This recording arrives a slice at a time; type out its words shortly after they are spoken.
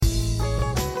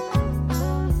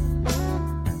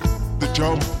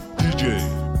JumpDj.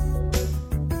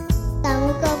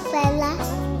 Kamo Kaofela.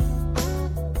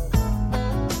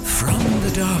 From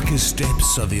the darkest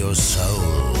depths of your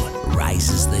soul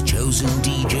rises the chosen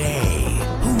DJ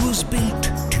who was built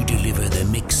to deliver the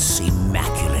mix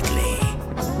immaculately.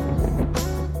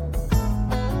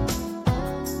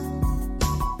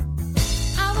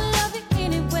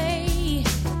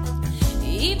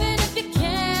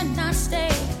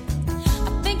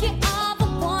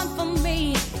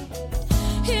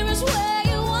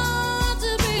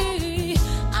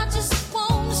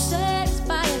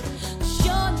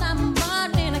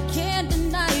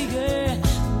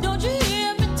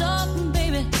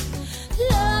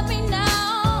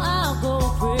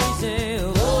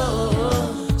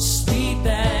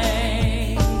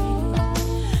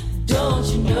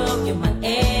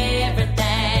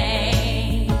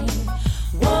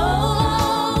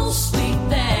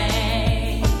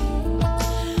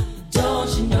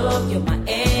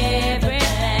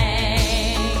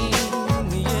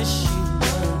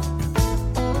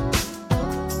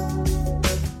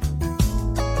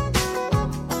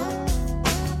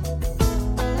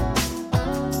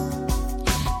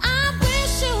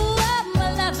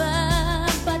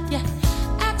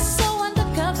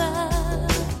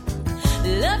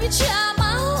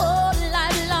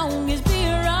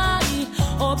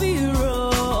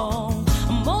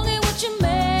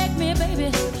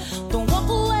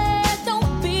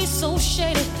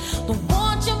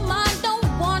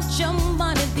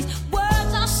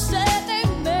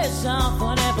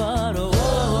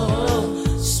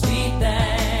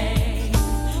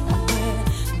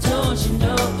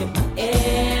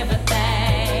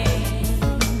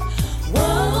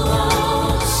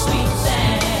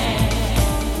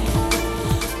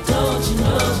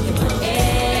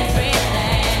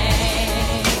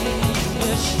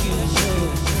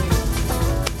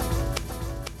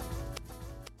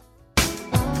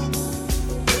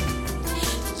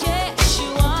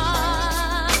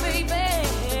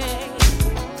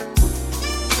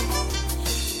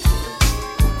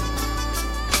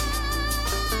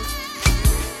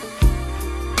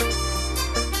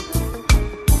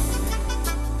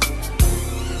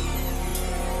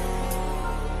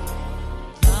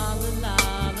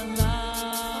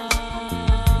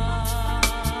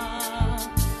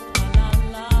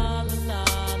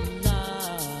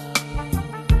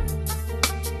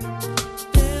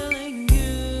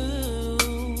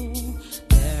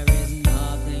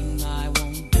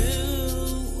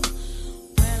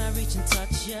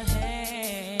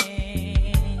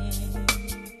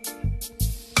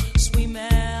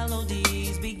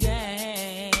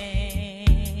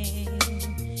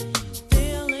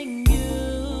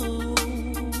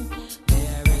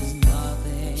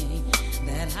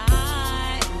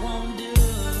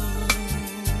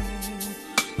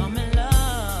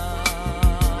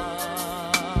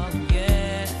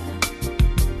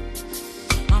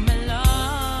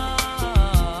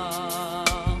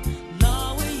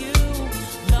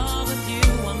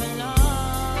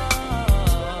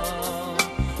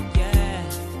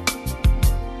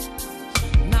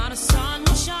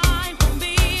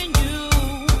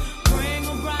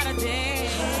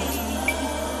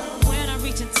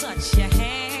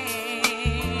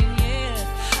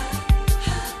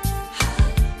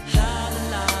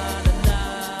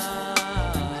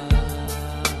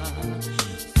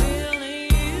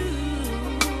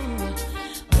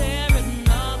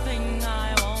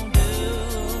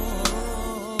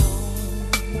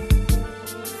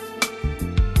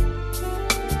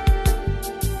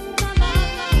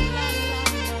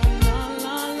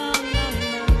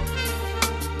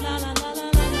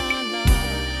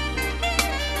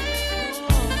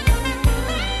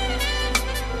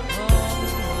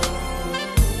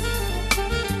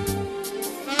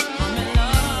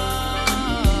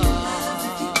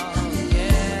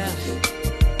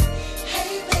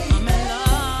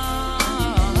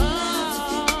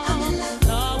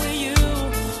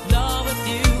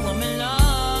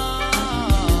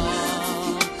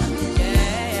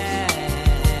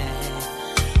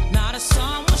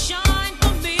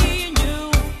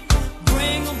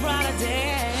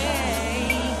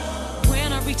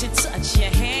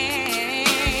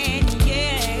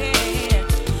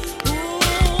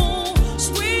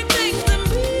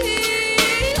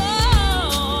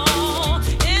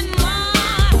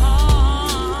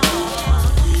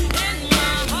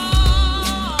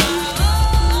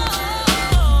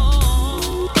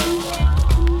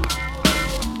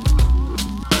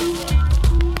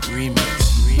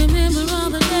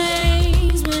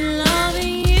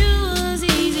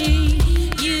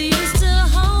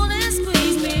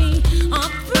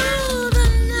 Up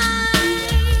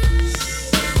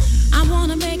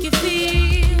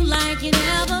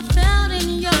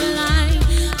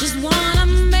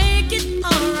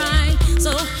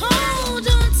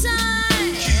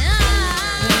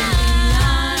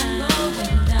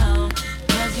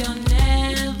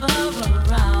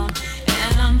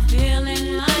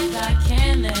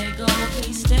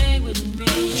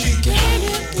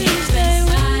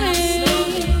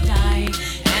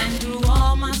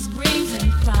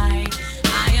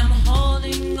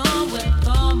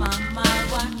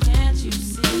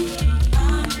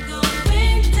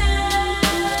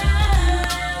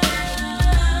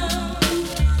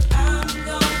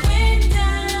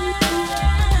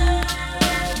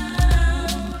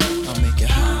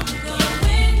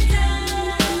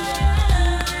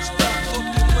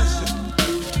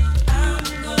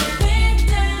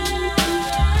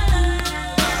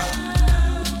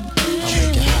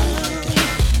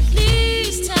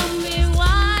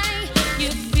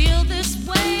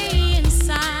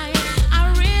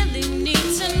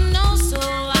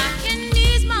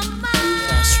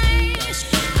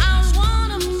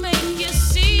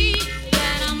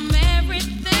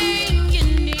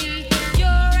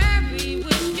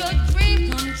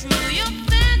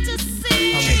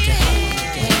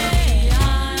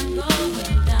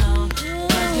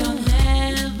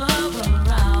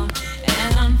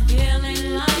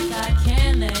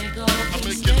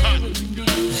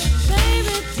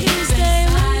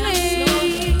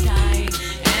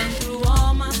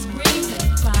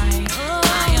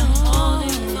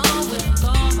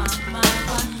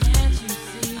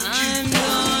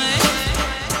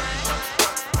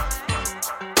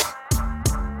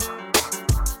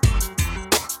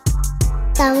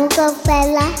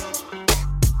Kaofela.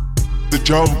 The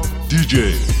Jump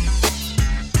DJ.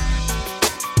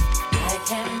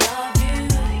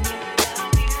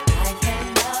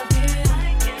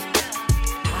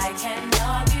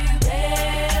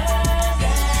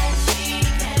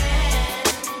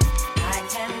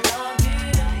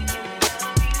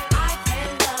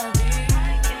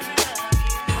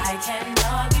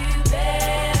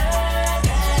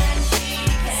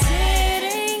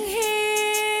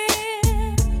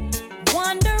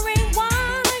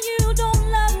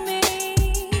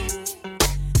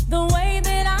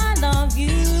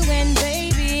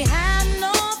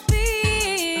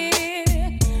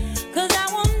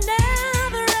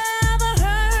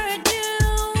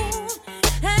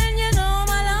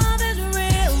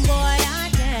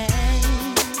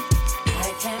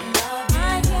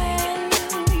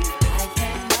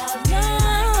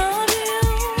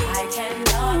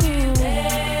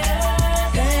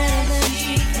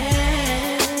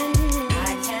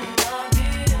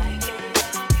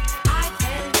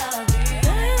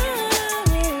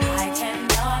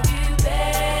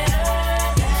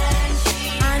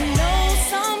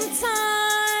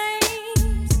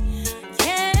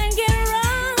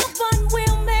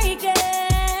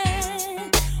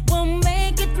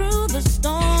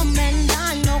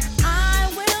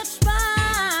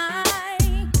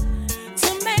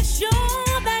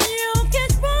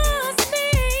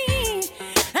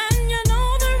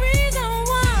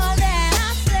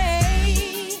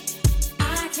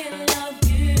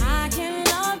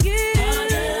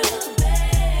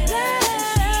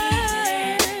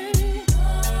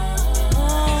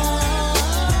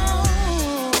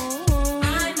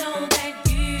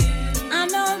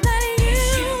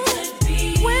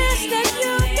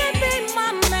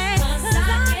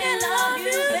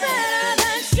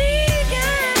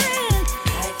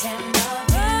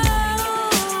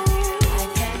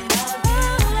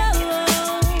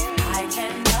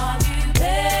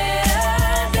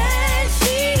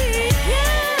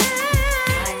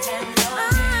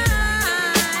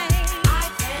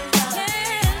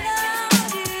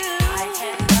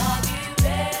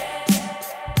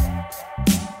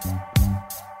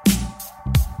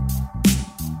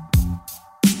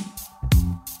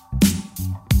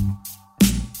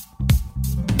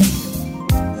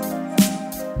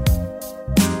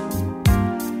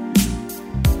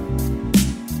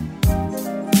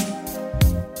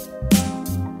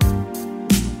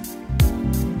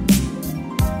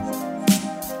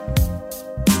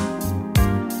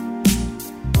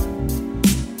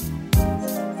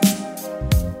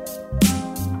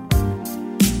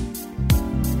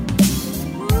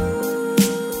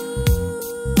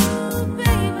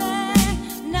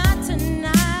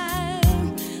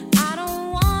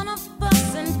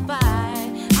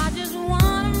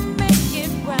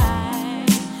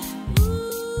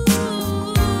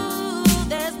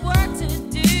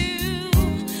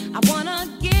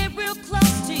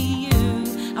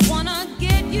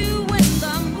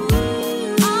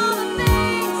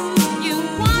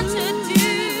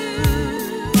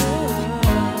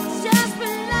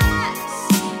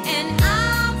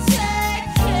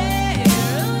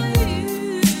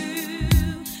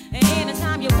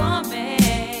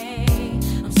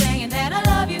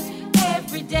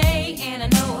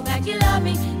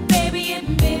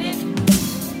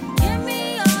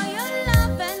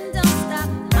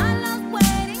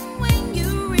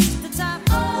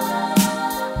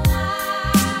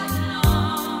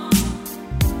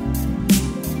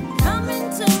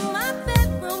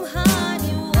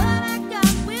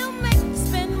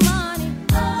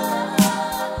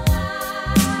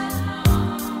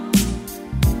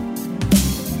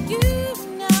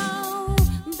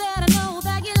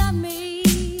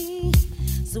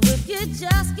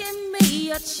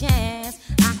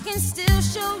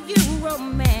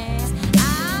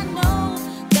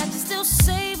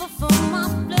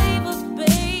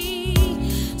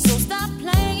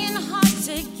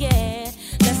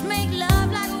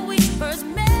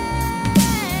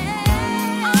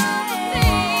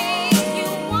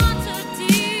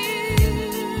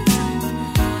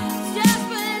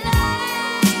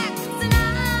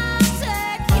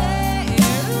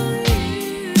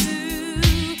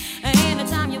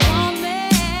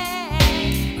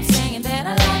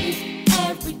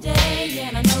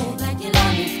 And I know that you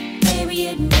love me, baby,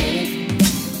 admit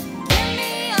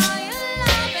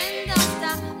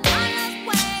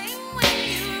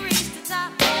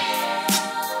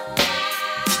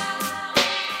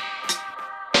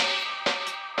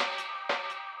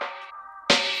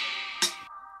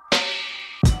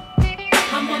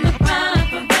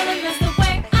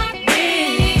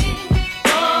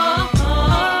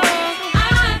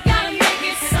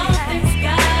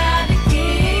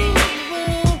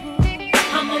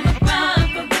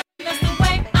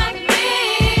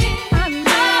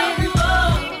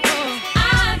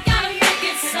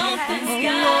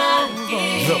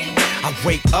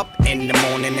Wake up in the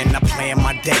morning and I plan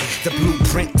my day. The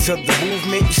blueprint to the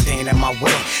movement, you stand in my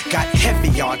way. Got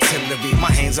heavy artillery,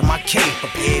 my hands on my cane,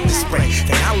 prepared to spray.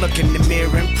 Then I look in the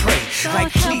mirror and pray,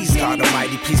 like please God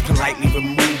Almighty, please politely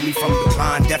remove me from the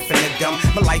blind, deaf and the dumb.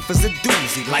 My life is a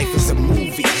doozy, life is a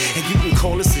movie, and you can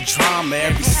call this a drama.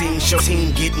 Every scene show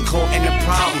team getting caught in a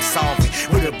problem solving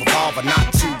with a revolver,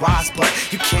 not too wise, but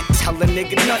you can't tell a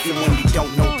nigga nothing when you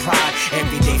don't know pride.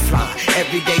 Everyday fly,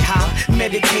 everyday high,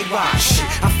 medicate why shit.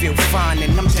 I feel fine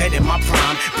and I'm dead in my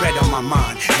prime, bread on my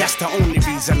mind. That's the only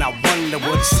reason I wonder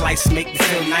would a slice make me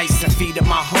feel nice and feed up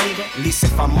my hunger. At least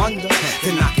if I'm under,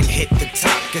 then I can hit the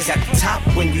top. Cause at the top,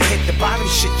 when you hit the bottom,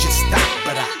 shit just stop.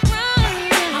 But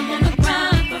I'm on the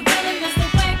grind, but really that's the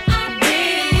way I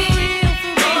feel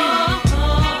for real.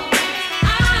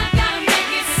 I gotta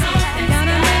make it something.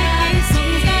 Gotta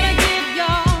give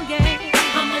y'all,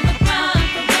 yeah. I'm on the grind,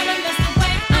 but really that's the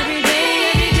way I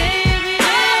feel.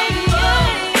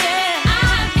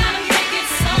 I gotta make it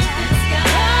something.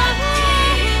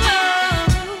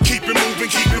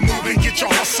 Keep it moving, get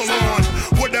your hustle on.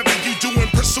 Whatever you doing,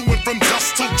 pursuing from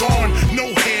dusk till dawn.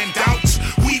 No handouts,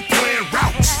 we plan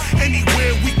routes.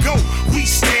 Anywhere we go, we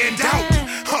stand out.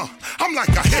 I'm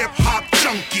like a hip-hop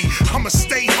junkie, I'ma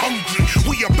stay hungry.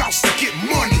 We about to get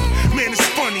money, man it's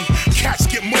funny. Cats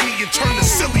get money and turn to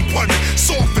silly putty.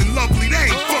 Soft and lovely, they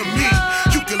ain't for me.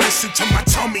 You can listen to my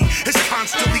tummy, it's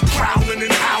constantly growling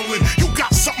and howling. You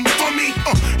got something for me?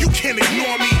 You can't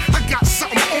ignore me, I got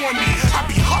something on me. I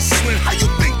be hustling, how you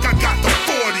think I got the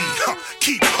 40?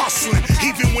 Keep hustling,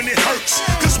 even when it hurts.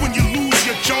 Cause when you lose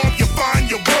your job, you find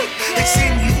your work. It's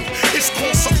in you, it's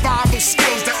called survival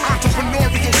skills. That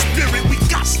entrepreneurial spirit we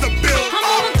got to build. I'm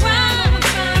on the grind,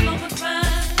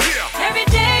 yeah. Every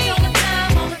day on the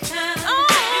time. Oh,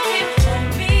 you can't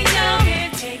hold me down,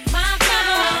 can't take my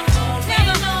time.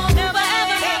 Never,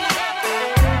 ever.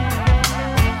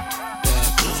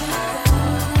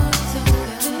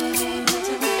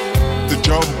 The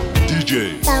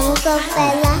JumpDj. Kamo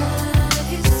Kaofela.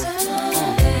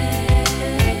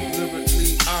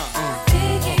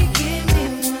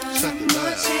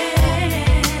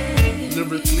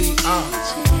 Lyrically,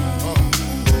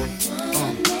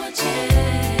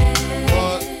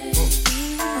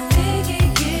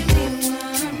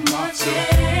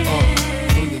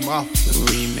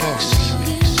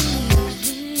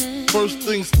 First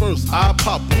things first, I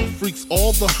pop on freaks,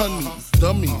 all the honeys,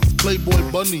 dummies,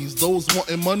 playboy bunnies, those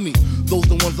wanting money. Those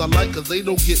the ones I like cause they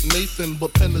don't get Nathan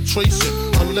but penetration.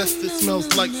 Unless it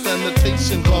smells like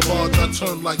sanitation. Garbage I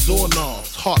turn like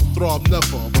doorknobs. Heart throb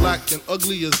never, black and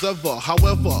ugly as ever.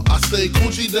 However, I stay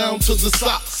Gucci down to the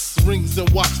socks. Rings and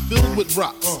watch filled with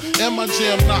rocks. And my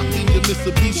jam knocking your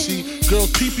Mitsubishi.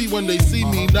 Girls pee-pee when they see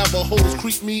me. Navajos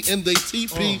creep me in they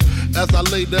teepee. As I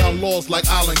lay down laws like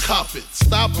Island Coppet.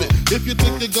 Stop it, if you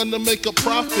think they're gonna make a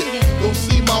profit. Don't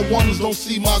see my ones, don't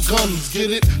see my guns.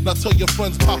 Get it? Now tell your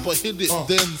friends Papa hit it,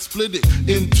 then split it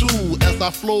in two. As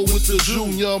I flow with the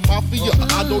Junior Mafia.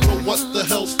 I don't know what the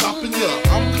hell's stopping ya.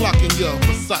 I'm clocking ya,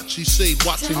 Versace shade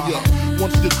watching ya.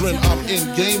 Once you grin, I'm in,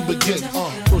 game begins.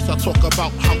 First I talk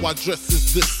about how I dress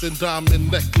is this, and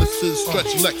diamond necklaces,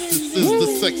 stretch Lexuses. The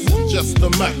sex is just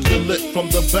immaculate. From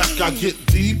the back I get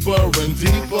deeper and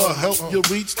deeper. Help you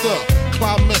reach the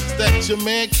climax that your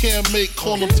man can't make.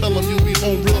 Call him, tell him you'll be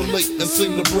home real late and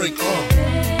sing the break.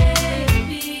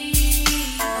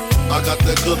 I got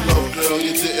that good love, girl,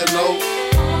 you didn't know.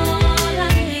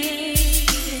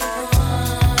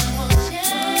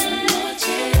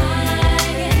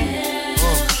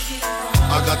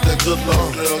 I got that good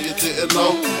love, girl, you didn't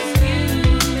know.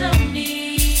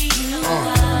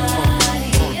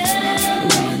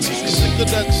 Think of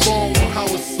that song on how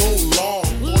it's so long.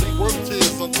 Thought he worked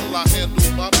his until I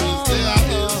handled my biz. There I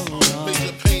is,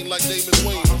 major pain like David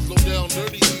Wayne. Slow down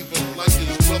dirty even like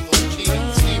his brother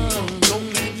King Scheming. Don't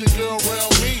leave your girl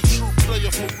around me, true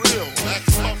player for real. Act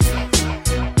tough.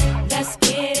 Let's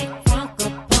get it crunk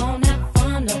up on that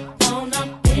fun up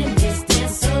in this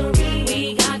dancery. We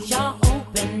got y'all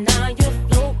open, now you're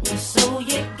floating, so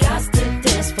you got to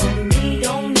dance for me.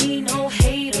 Don't need no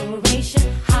hateration,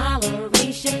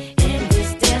 holleration in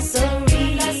this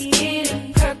dancery. Let's get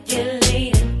it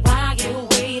percolated while you're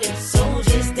waiting, so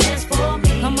just dance for me.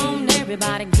 Come on,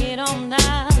 everybody, get on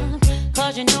now,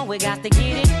 cause you know we got to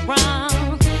get it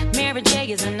wrong. Mary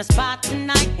J is in the spot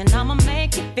tonight, and I'ma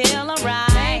make you feel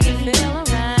alright.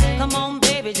 Come on,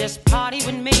 baby, just party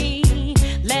with me.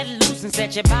 Let loose and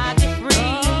set your body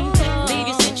free. Leave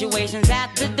your situations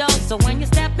at the door, so when you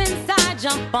step inside,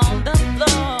 jump on the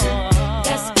floor.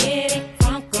 Let's get it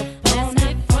crunk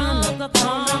up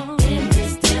on in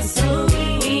this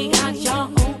dancery. We got y'all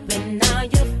open, now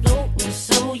you're floating,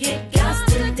 so you got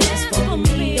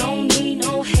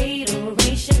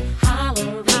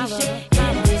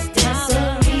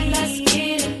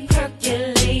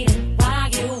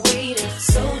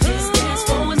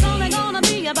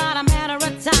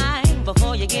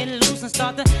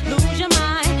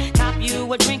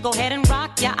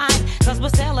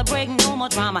more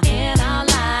drama in our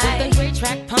life. With the great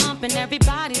track pumping,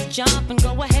 everybody's jumping.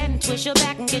 Go ahead and twist your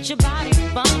back and get your body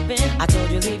bumping. I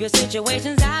told you leave your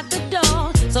situations at the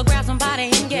door. So grab somebody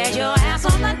and get your ass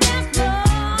on the dance floor.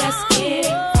 Let's get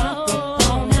it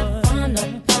crunk up on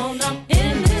that fun up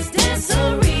in this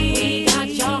dancery. We got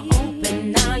y'all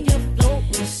open, now you're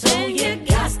floating, so you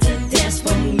got to dance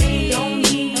with me. Don't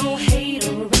need no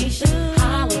hateration,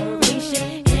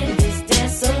 holleration in this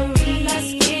dancery.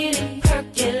 Let's get it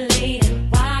percolating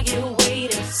while you're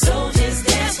waiting, so just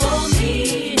dance for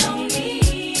me. Don't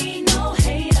need no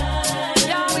haters,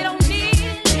 y'all, we don't need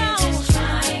no. We're just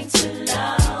trying to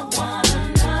love one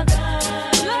another.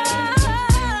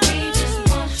 We just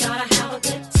want y'all to have a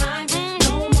good time.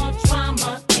 No more drama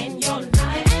in your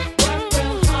life. Work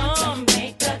real hard to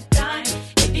make a dime.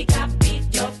 If you got beef,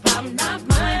 your problem, not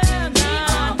mine. We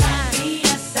all got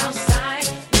BS outside.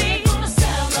 We gonna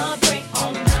celebrate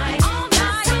all night.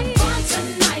 Got some fun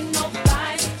tonight, no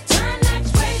fights. Turn that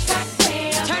train track way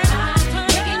up high.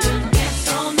 Making you dance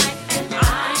all night, and I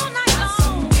got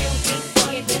some real heat for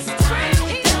you this time.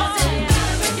 Doesn't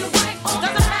matter if you're right or wrong.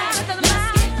 Let's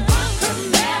get drunk, 'cause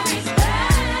Mary's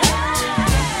back.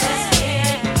 Let's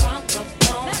get drunk up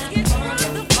on that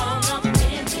fun up in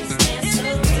this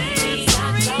dancery. We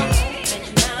got y'all open,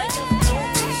 now you're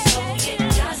floating, so you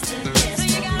just to dance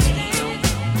for me.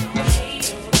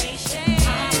 Hateration,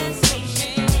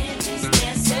 conversation in this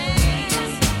dancery.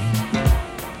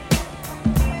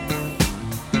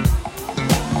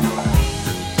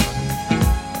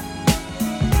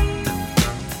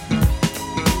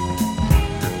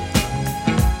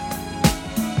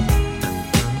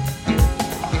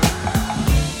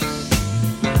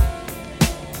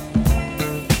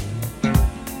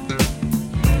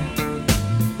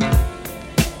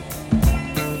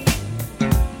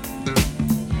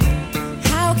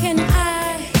 How can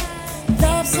I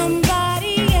love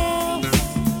somebody else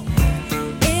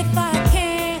if I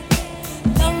can't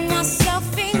love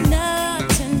myself enough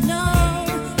to know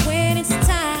when it's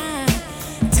time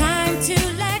to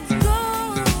let go?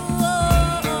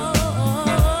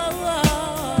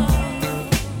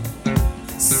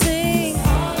 Sing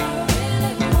all I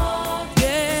really want,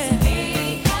 yeah. Be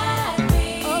happy,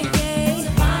 oh yeah. To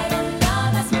find a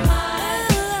love that's mine,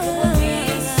 it will be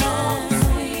so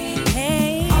sweet.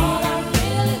 Hey, all I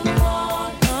really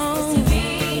want is to be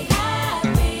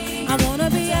happy. I wanna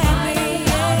be happy,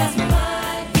 yeah. That's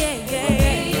mine, yeah,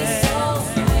 yeah, so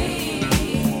sweet.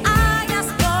 I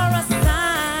ask for a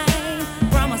sign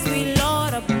from a sweet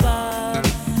Lord above.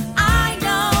 I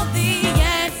know the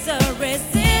answer is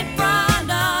in front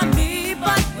of me,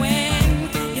 but when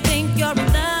you think you're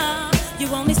in love, you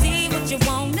only see what you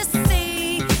want to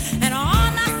see, and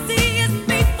all I see is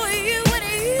me for you and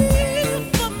you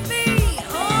for me.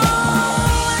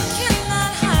 Oh, I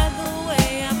cannot hide the way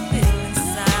I feel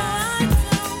inside.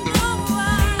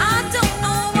 I don't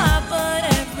know why, but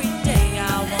every day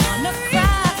I wanna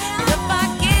cry. But if I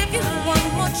give you one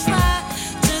more try,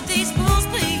 to these rules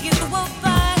please you will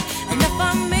find. And if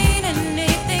I mean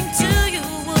anything to you,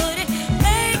 would it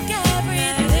make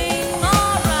everything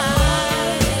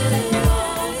alright?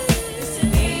 Is to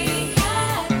be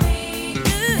happy,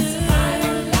 to find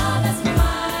a love that's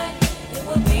mine. It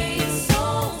would be so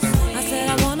sweet. I said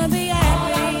I wanna be happy.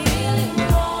 All I really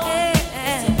want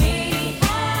is to be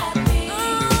happy.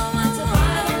 Oh, I to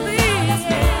find a love that's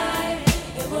mine.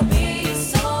 It would be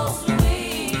so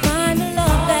sweet. Find a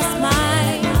love that's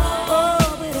mine. Oh,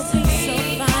 it'll be so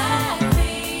fine.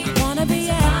 I wanna be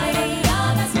happy.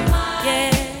 Love that's mine.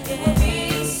 Yeah, it would be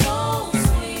so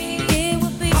sweet. It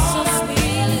would be so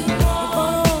sweet. If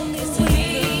only we could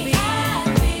be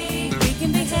happy. We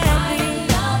can be happy.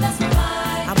 Love that's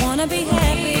mine. I wanna be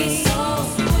happy. So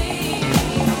sweet.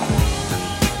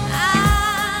 I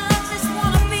just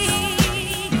wanna be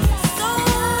so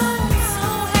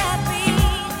happy.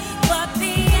 But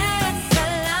the answer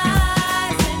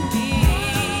lies in me.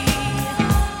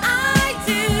 I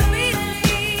do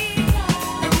believe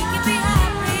that we can be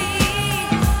happy.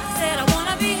 I said I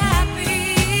wanna be happy.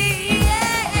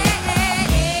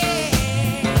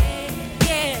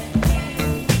 Yeah.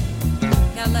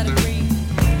 Gotta let it breathe.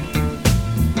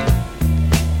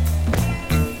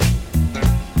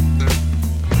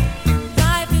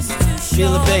 Life is too short.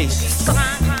 Feel the bass.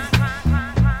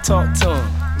 Talk to him.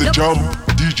 The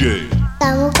JumpDj.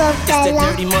 Kamo It's that Kaofela.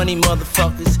 dirty money,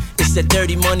 motherfuckers. It's that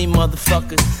dirty money,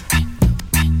 motherfuckers.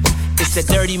 It's that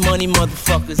dirty money,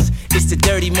 motherfuckers. It's the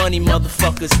dirty money,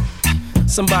 motherfuckers.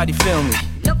 Somebody feel me.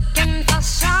 Looking for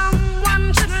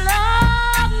someone to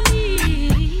love me.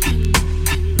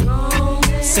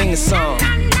 Sing a song.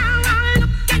 And now I'm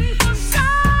looking for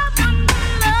someone to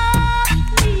love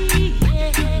me.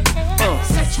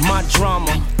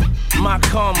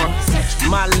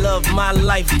 my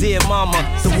life, dear mama.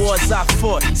 The wars I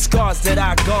fought, scars that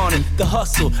I garnered. The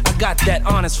hustle, I got that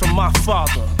honest from my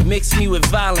father. Mix me with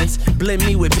violence, blend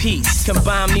me with peace.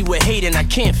 Combine me with hate and I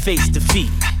can't face defeat.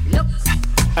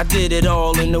 I did it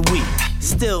all in a week,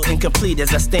 still incomplete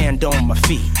as I stand on my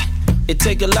feet. It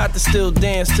take a lot to still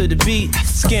dance to the beat.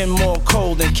 Skin more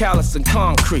cold than callous and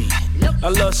concrete. I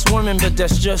love swimming, but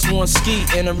that's just one ski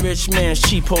in a rich man's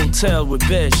cheap hotel with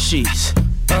bed sheets.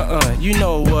 You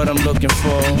know what I'm looking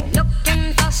for.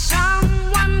 Looking for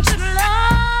someone to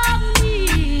love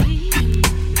me.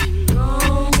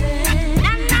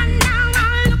 I'm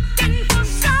looking for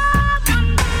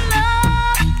someone to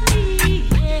love me.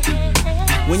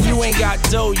 Yeah. When you ain't got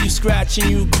dough, you scratch and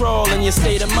you crawl. In your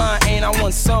state of mind ain't I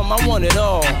want some, I want it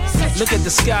all. Look at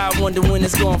the sky, wonder when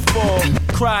it's gonna fall.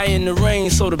 Cry in the rain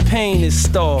so the pain is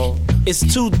stalled. It's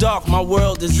too dark, my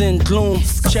world is in gloom.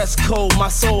 Chest cold, my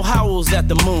soul howls at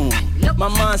the moon. My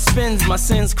mind spins, my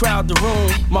sins crowd the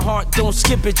room. My heart don't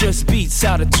skip, it just beats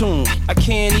out of tune. I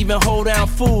can't even hold down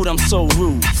food, I'm so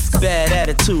rude. Bad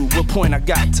attitude, what point I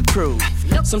got to prove?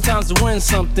 Sometimes to win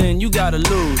something, you gotta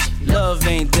lose. Love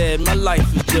ain't dead, my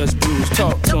life is just bruised.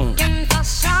 Talk to 'em. Looking for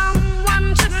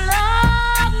someone to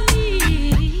love me.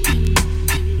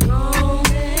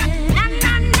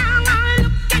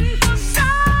 Looking for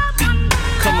someone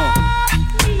to Come on,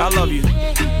 love me. I love you.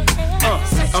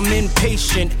 I'm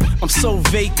impatient, I'm so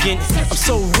vacant, I'm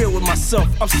so real with myself,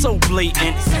 I'm so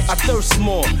blatant. I thirst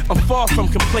more, I'm far from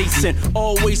complacent.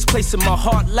 Always placing my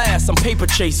heart last, I'm paper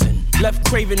chasing. Left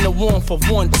craving the warmth of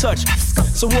one touch.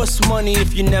 So what's money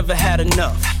if you never had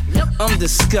enough? I'm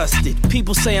disgusted,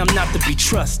 people say I'm not to be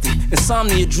trusted.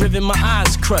 Insomnia driven, my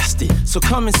eyes crusted. So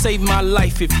come and save my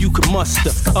life if you could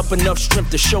muster up enough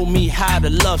strength to show me how to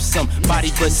love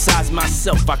somebody besides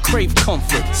myself. I crave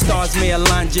comfort, stars may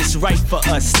align just right for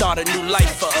us. Start a new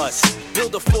life for us,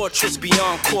 build a fortress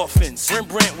beyond coffins.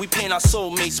 Rembrandt, we paint our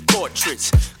soulmates'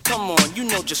 portraits. Come on, you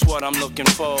know just what I'm looking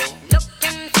for.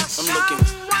 I'm looking,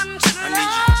 I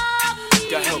need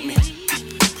you, God help me,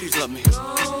 please love me.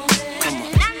 Come on.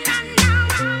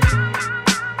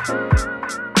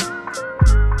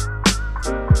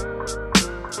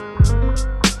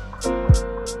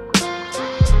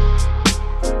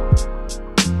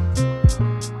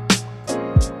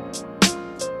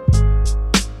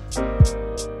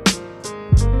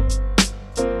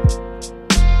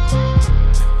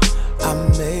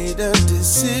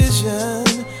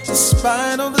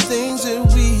 Despite all the things that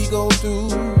we go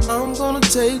through, I'm gonna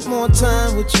take more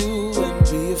time with you and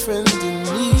be a friend to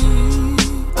me.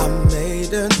 I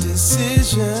made a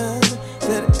decision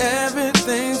that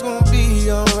everything's gonna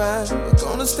be alright. We're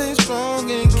gonna stay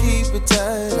strong and keep it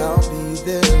tight. I'll be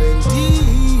there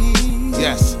indeed.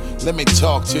 Yes. Let me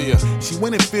talk to you. See,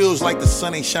 when it feels like the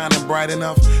sun ain't shining bright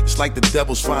enough, it's like the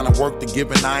devil's finding work to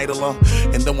give an idler.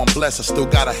 And though I'm blessed, I still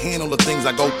gotta handle the things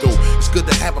I go through. It's good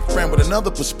to have a friend with another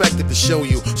perspective to show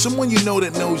you. Someone you know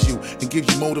that knows you and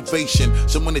gives you motivation.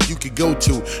 Someone that you could go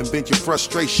to and vent your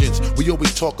frustrations. We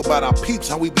always talk about our peeps,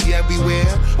 how we be everywhere.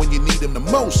 When you need them the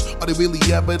most, are they really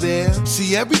ever there?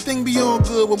 See, everything be all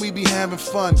good when we be having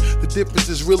fun. The difference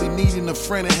is really needing a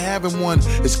friend and having one.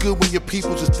 It's good when your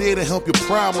people just there to help your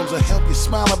problems and help you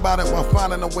smile about it while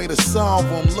finding a way to solve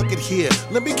them. Look at here,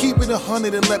 let me keep it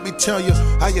 100 and let me tell you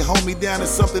how you hold me down is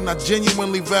something I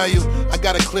genuinely value. I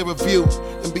got a clearer view,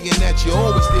 and being that you're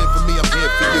always there for me, I'm here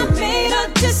for you. I made a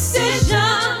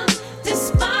decision,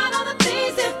 despite all the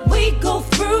things that we go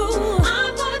through.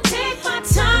 I'm gonna take my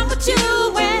time with you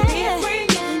and be a friend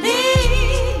to me.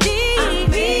 I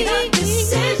made a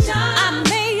decision,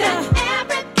 that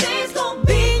everything's gonna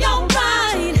be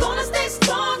alright. Gonna stay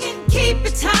strong and keep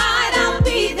it tight.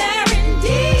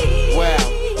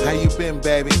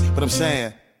 Baby, but I'm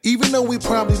saying, even though we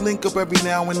probably link up every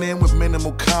now and then with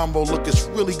minimal combo, look, it's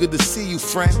really good to see you,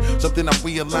 friend. Something I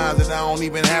realize that I don't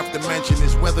even have to mention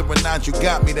is whether or not you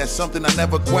got me. That's something I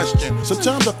never question.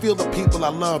 Sometimes I feel the people I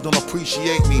love don't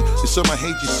appreciate me. There's some I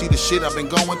hate. You see the shit I've been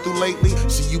going through lately.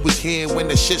 See, you was here when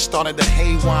the shit started to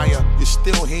haywire. You're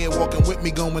still here walking with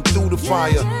me, going through the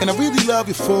fire, and I really love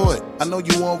you for it. I know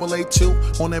you all relate to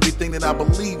on everything that I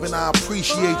believe, and I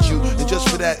appreciate you. And just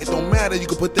for that, it don't matter. You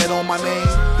can put that on my name.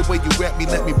 The way you rap me,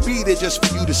 let me be there just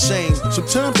for you to sing.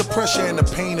 Sometimes the pressure and the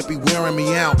pain it be wearing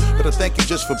me out, but I thank you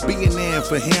just for being there and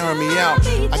for hearing me out.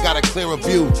 I got a clearer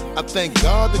view. I thank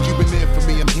God that you've been there for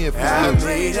me. I'm here for you. I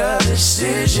made a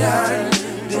decision,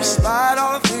 despite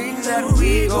all the things that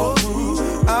we go through.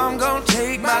 I'm gonna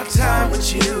take my time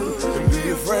with you and be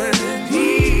a friend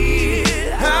indeed.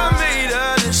 I made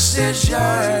a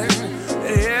decision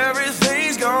that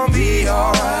everything's gonna be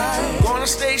alright. Gonna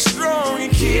stay strong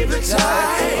and keep it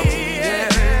tight.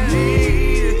 Yeah,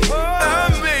 indeed. Oh,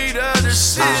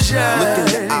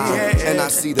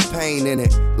 see the pain in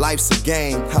it. Life's a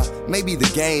game, maybe the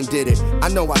game did it. I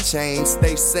know I changed,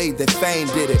 they say that fame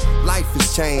did it. Life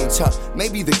has changed,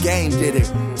 maybe the game did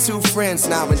it. Two friends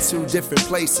now in two different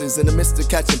places. In the midst of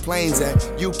catching planes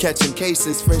and you catching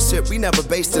cases. Friendship, we never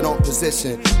based it on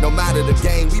position. No matter the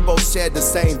game, we both shared the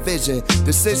same vision.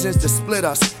 Decisions to split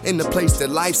us in the place that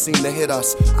life seemed to hit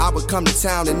us. I would come to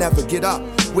town and never get up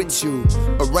with you.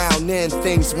 Around then,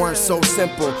 things weren't so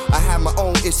simple. I had my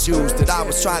own issues that I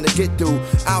was trying to get through.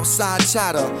 Outside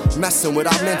chatter, messing with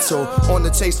our mental. On the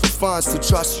chase for funds to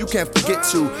trust, you can't forget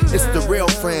to. It's the real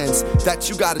friends that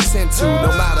you gotta tend to.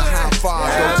 No matter how far I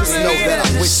go, just know that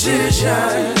I'm with you.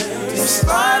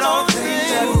 Despite all the things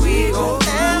that we go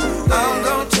through, I'm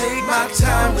gonna take my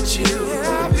time with you.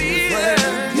 I'll be there.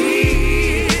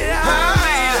 I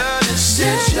made a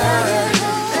decision.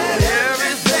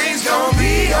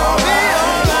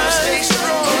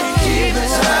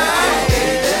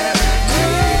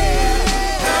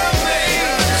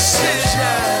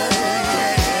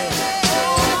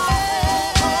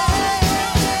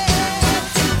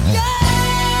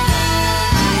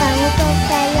 Kamo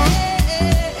Kaofela.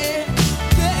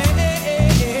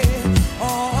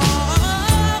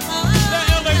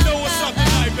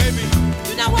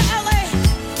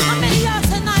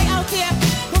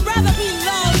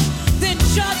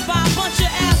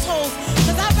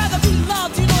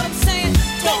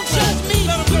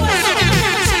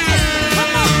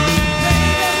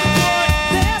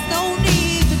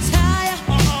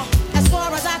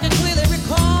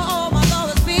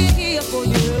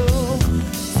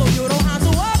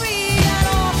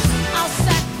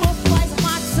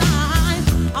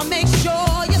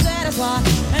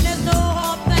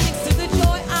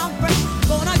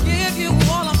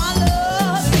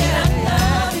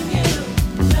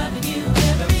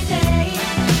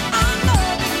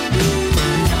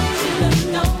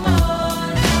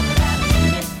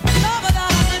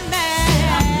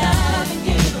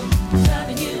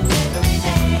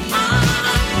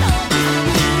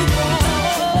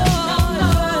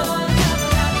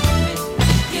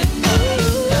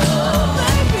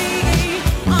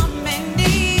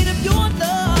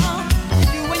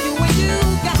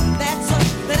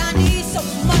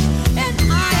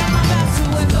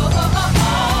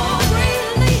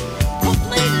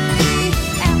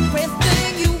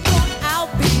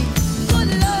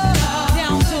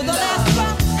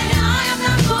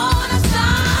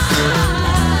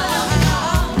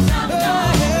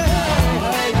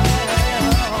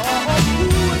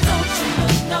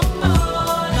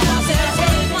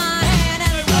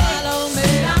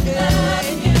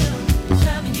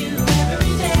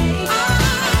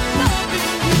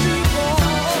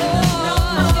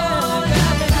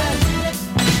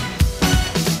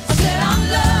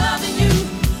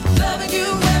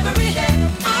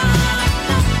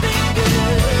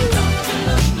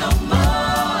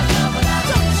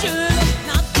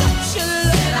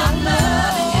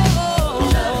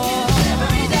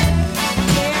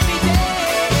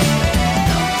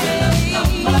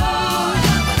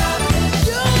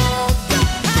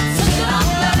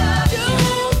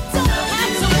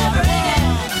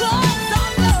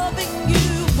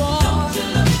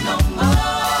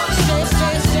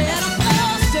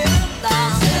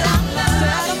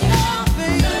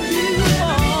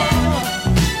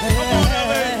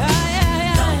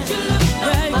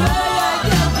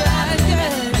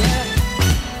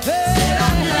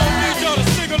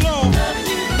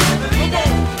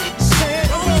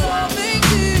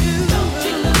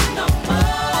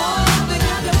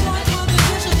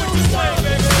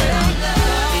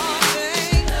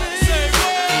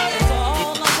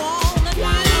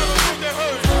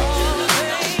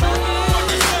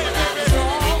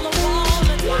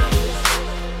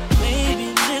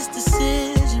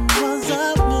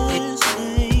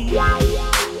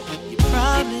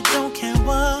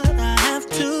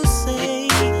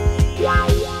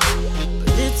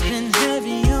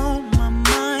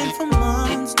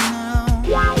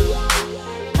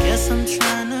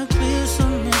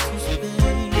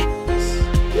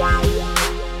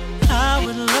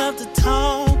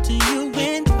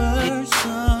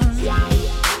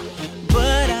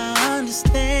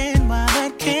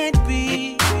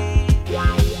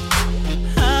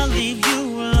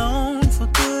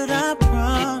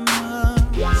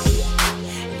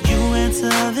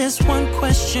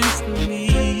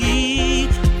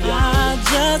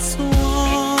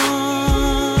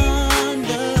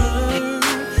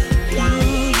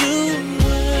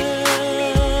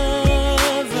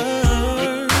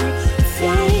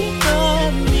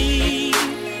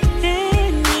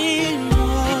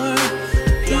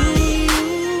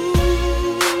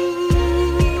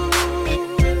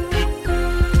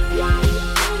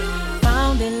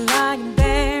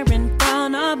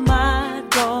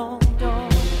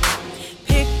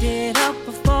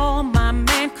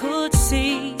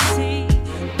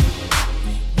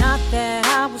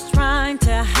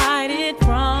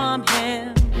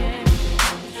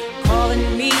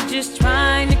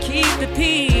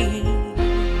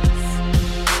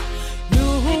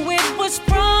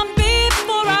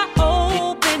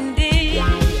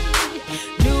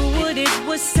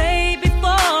 say before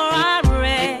I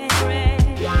read.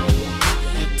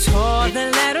 Tore the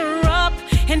letter up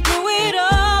and threw it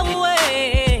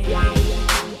away.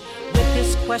 With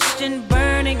this question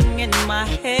burning in my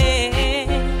head,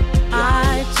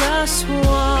 I just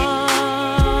wonder,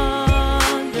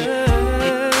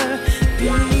 do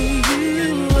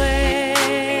you ever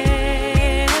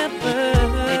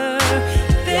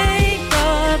think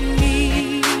of me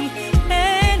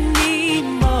anymore?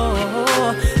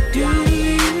 Do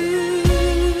you?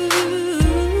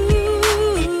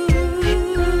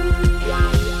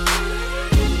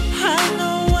 I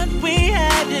know what we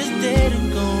had is dead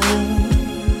and gone.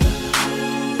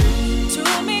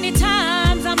 Too many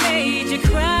times I made you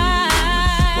cry.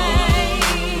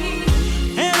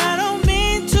 And I don't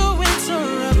mean to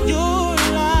interrupt your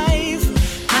life.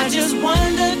 I just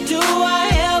wonder, do I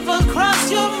ever cross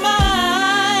your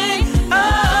mind? Oh,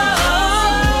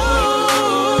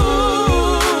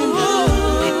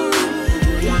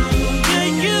 do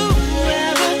you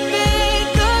ever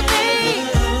think of me?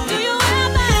 Do you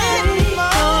ever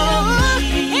anymore?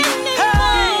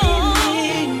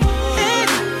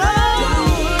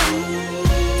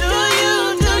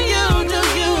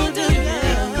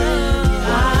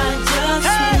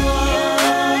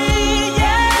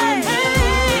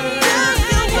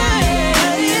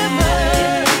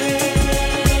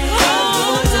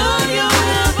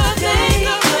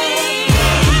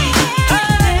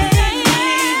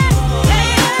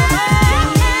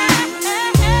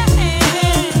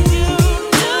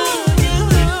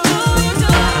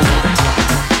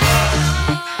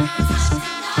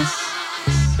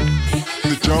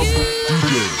 The Jump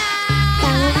DJ.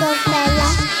 Kamo Kaofela.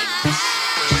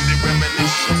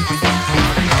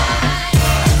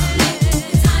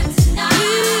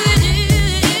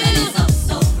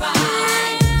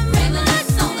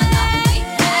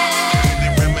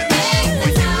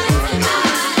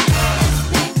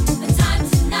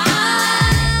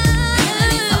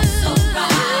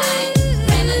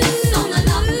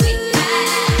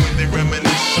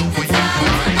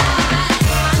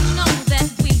 I know that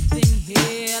we've been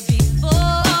here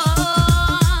before.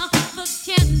 The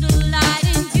candlelight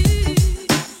and you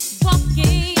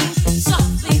walking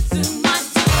softly through my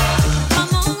door.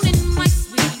 Come on in, my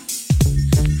sweet.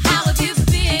 How have you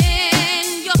been?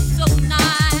 You're so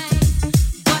nice.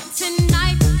 But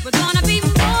tonight we're gonna be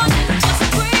more than just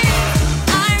friends.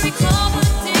 I recall the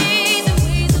days and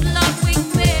ways of love we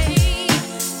made.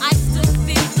 I still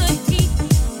feel the heat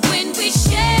when we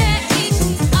share each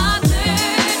other.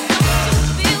 Don't you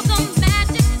feel the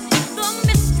magic, the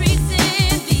mysteries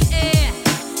in the air?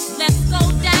 Let's go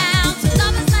down to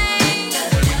Lover's Lane.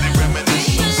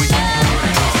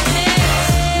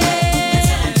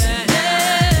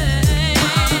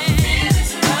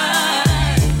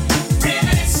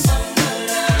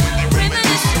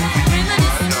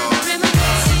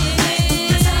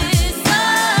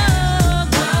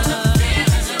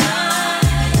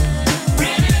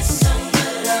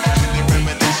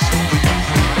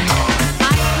 I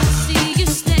can see you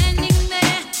standing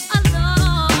there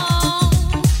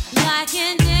alone, like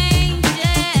an angel,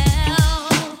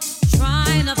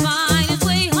 trying to find his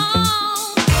way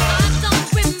home. I don't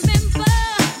remember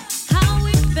how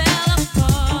we fell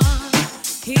apart.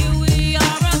 Here we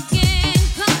are again.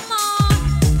 Come on,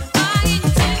 fire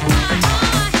into my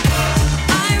heart.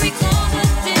 I recall the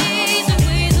days and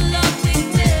ways of love we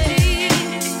made.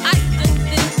 I still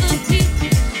feel the heat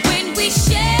when we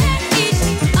share each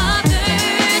other.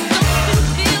 Don't you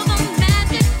feel the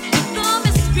magic, the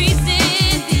mysteries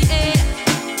in the air?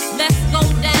 Let's go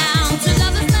down to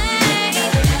Lover's Lane.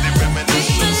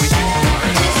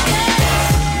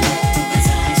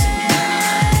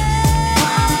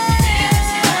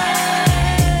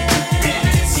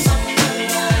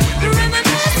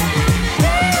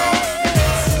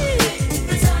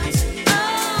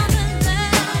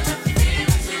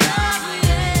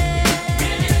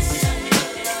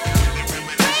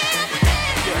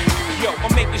 Yo,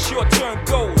 I'm making short-term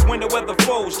goals when the weather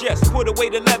falls. Just put away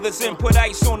the leathers and put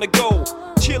ice on the gold.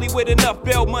 Chilly with enough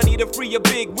bail money to free a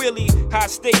big Willie. High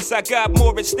stakes, I got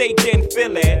more at stake than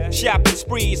Philly. Shopping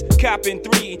sprees, copping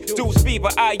 3 Deuce Fever,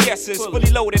 yeses, fully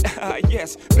loaded,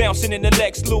 yes. Bouncing in the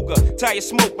Lex Luger, tire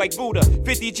smoke like Buddha.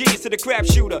 50 G's to the crap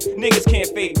shooter, niggas can't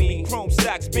fake me. Chrome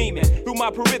stocks beaming, through my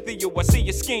peripheral, I see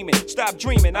you scheming. Stop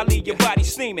dreaming, I leave your body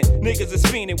steaming. Niggas is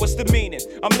fiending, what's the meaning?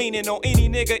 I'm leaning on any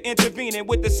nigga intervening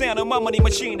with the sound of my money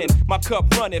machining. My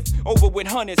cup runneth over with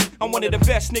hundreds. I'm one of the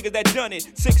best niggas that done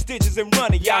it. 6 digits and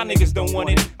running, y'all niggas don't want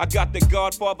it. I got the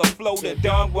Godfather flow, the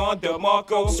Don Juan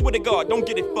DeMarco. Swear to God, don't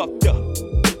get it fucked up.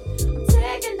 I'm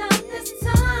taking out this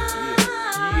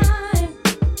time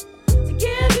to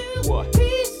give you What?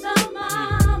 peace.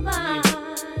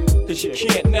 Cause you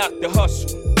can't knock the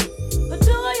hustle. But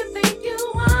do you think you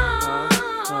are?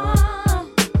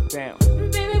 Down.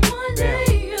 Baby, one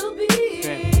day you'll be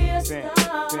a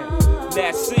star.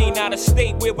 That scene out of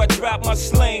state where I drop my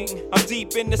sling. I'm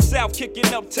deep in the South,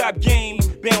 kicking up top game.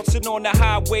 Bouncing on the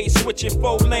highway, switching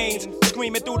 4 lanes.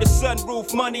 Screaming through the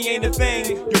sunroof, money ain't a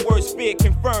thing. Your worst fear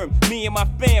confirmed. Me and my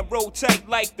fam roll tight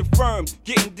like the firm.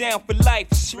 Getting down for life,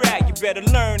 it's right, you better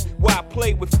learn. Why I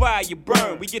play with fire, you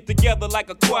burn. We get together like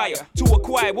a choir to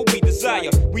acquire what we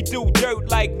desire. We do dirt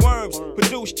like worms,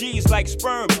 produce G's like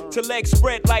sperm. To legs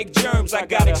spread like germs. I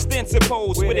got extensive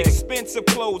hoes with expensive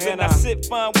clothes. And I sip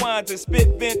fine wines and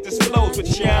spit vintage flows.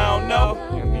 But y'all don't know.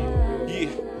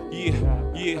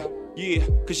 Yeah,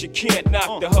 cause you can't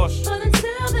knock the hustle. But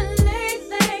until the late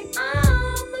thing,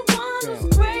 I'm the one who's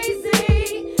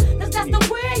crazy. Cause that's the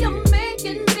way you're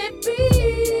making it be.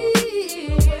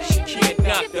 You can't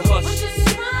knock the hustle. I'm just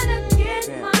trying to get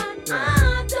mine. I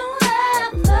don't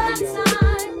have the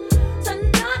time to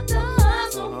knock the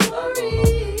hustle for real.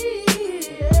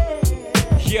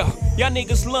 Yeah, y'all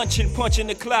niggas lunching, punching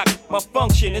the clock. My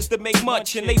function is to make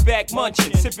munchin', lay back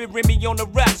munchin', sippin' Remy on the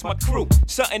rocks. My crew,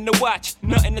 something to watch,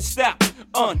 nothing to stop.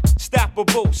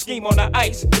 Unstoppable, scheme on the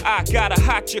ice. I gotta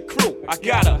hot your crew. I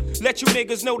gotta let you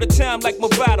niggas know the time like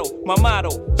Movado. My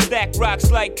motto, stack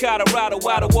rocks like Colorado.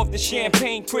 Waddle off the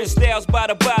champagne, crystals by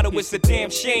the bottle. It's a damn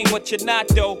shame what you're not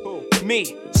though.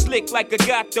 Me, slick like a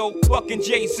gato, fucking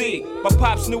Jay-Z. My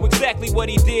pops knew exactly what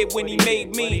he did when he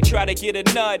made me. Try to get a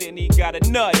nut and he got a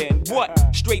nut and what?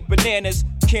 Straight bananas,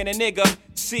 can a nigga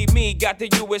see me? Got the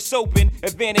US Open,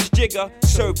 advantage jigger.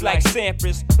 Serve like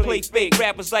Sampras, play fake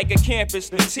rappers like a campus.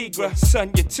 The Tigra,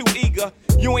 son, you're too eager.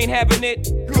 You ain't having it?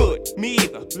 Good, me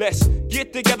either. Let's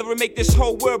get together and make this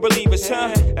whole world believe us,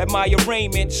 huh? At my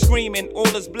arraignment, screaming, all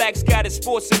us blacks got is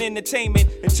sports and entertainment.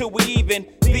 Until we even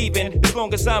leaving, as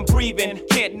long as I'm breathing.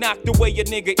 Can't knock the way your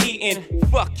nigga eating.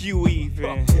 Fuck you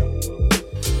even. Taking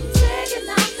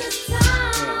out this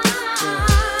time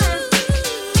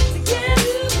to give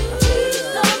you a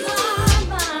piece of my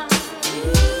mind.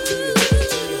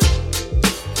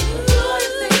 But do you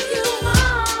think you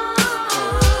are?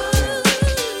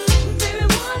 Baby,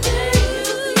 one day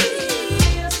you'll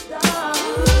be a star.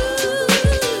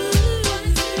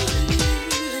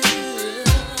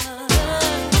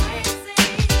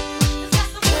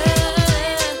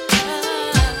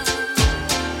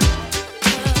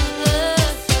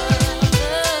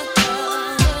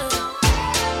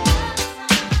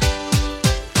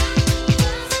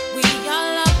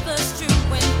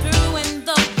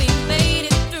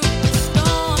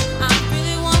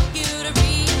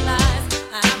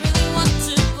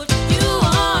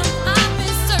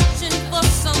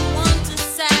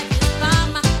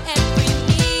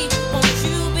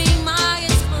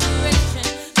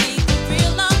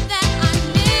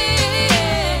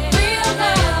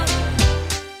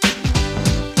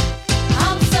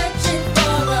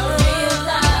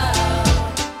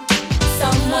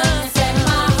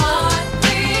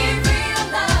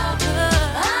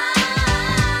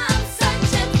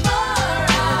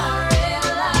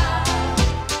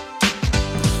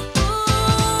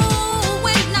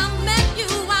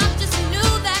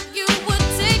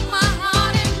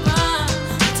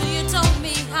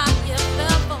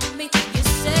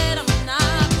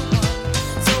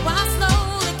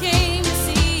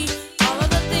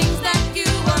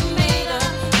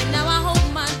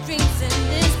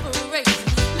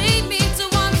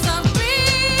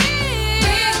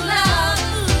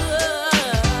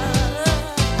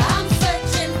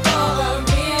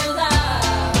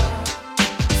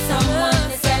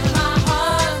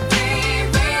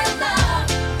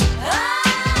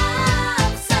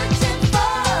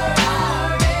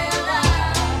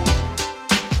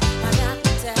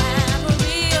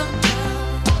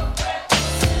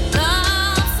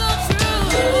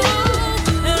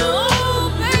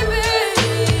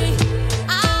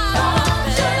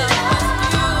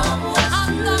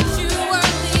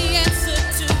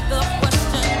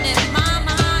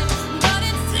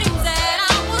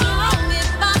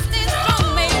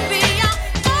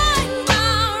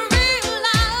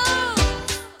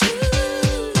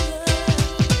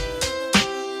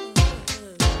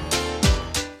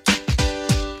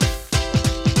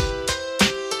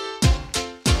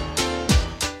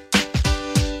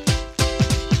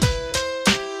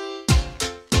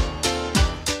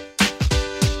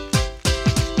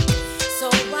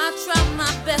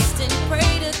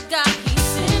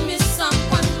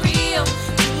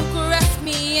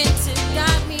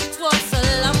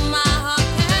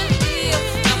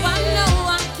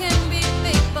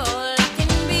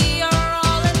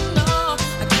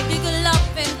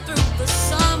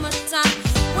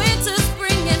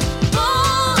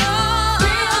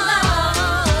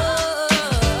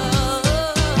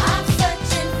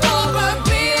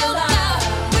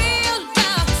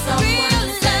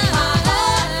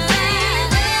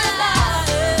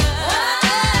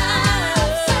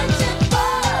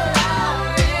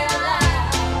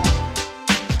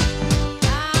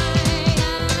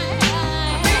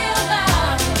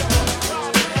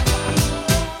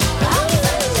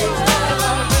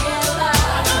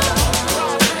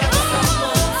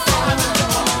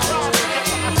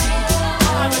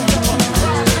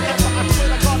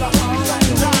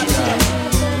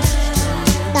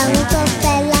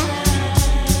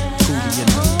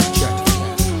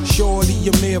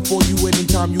 here for you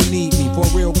anytime you need me. For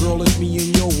real, girl, it's me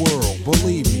in your world.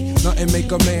 Believe me, nothing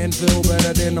make a man feel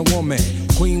better than a woman.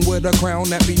 Queen with a crown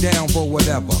that be down for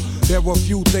whatever. There are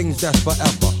few things that's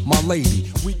forever. My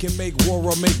lady, we can make war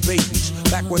or make babies.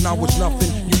 Back when I was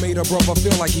nothing, you made a brother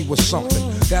feel like he was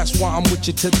something. That's why I'm with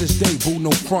you to this day, boo,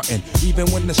 no frontin'. Even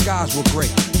when the skies were gray,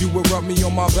 you would rub me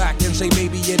on my back and say,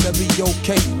 baby, it'll be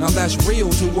okay. Now that's real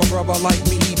to a brother like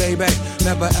me, baby.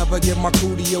 Never ever give my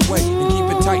cootie away and keep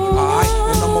it tight, alright?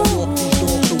 And I'ma walk these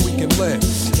dogs so we can live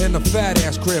in a fat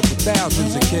ass crib with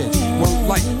thousands of kids. Word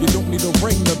like, you don't need a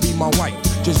ring to be my wife.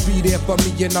 Just be there for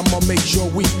me and I'ma make sure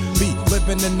we be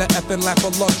living in the effing lap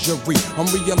of luxury. I'm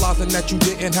realizing that you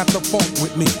didn't have to funk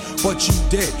with me, but you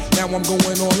did. Now I'm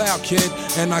going all out, kid,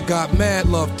 and I got mad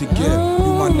love to give.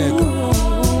 You my nigga.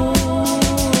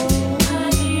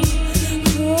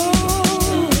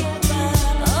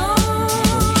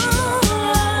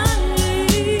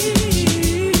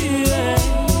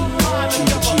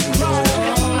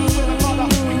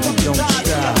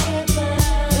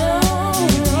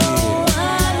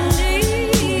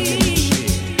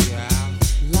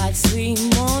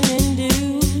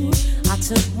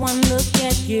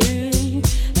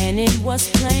 It was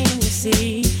plain to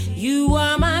see you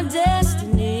are my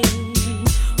destiny.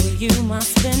 With you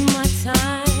must spend my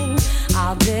time.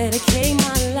 I'll dedicate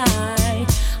my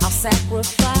life. I'll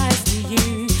sacrifice to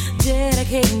you.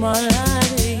 Dedicate my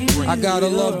life to you. I gotta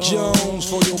love Jones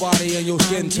for your body and your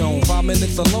skin tone. 5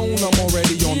 minutes alone, I'm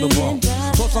already on the road.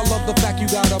 Plus I love the fact you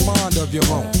got a mind of your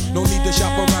own. No need to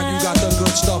shop around, you got the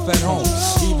good stuff at home.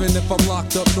 Even if I'm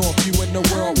locked up north, you in the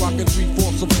world rocking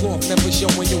 3/4 of cloth, never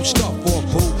showing your stuff or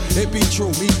boo. It be true,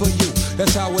 me for you,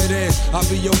 that's how it is. I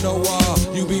be your Noah,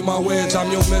 you be my Wiz, I'm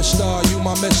your Mister, you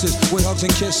my Missus, with hugs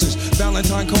and kisses,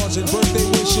 Valentine cards and birthday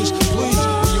wishes. Please,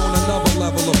 we on another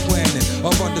level of planning,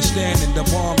 of understanding the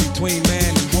bond between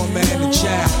man and woman and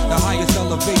child, the highest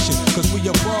elevation, cause we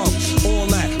above all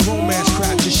that romance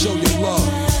crap, just show your love.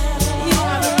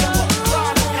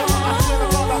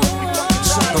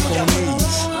 Suck up on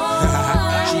these.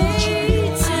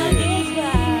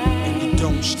 And you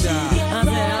don't stop.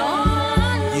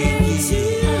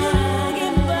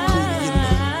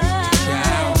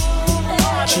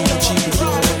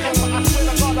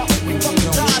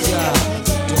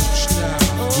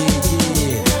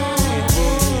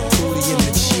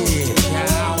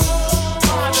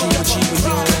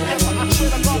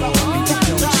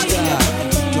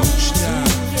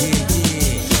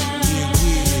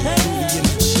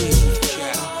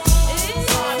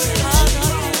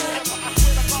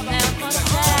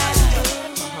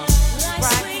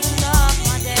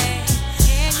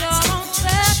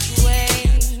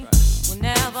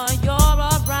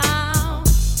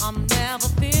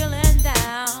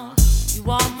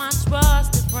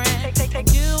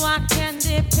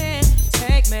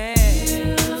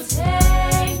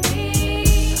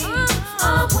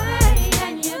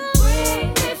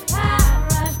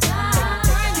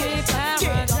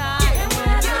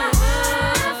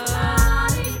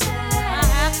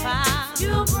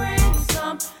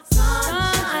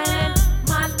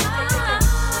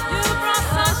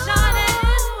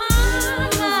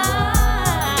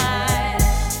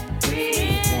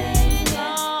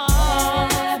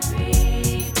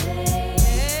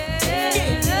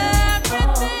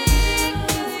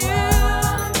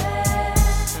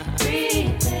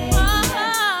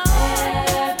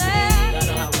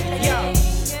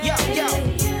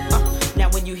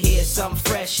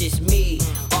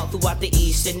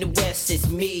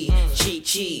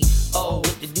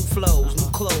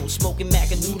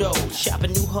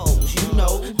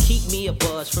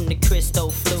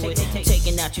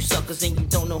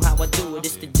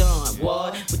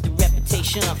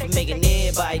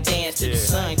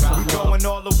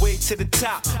 To the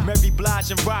top, Mary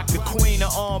Blige and Rock, the queen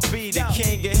of R&B, the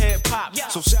king of hip hop.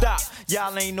 So stop,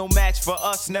 y'all ain't no match for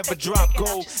us. Never drop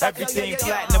gold, everything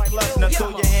platinum plus. Now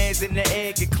throw your hands in the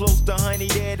air, get close to honey.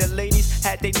 Yeah, the ladies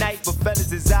had their night, but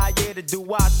fellas is out here to do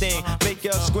our thing. Make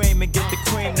y'all scream and get the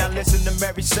cream. Now listen to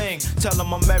Mary sing, tell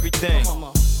them I'm everything.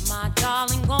 My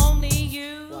darling, only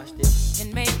you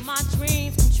can make my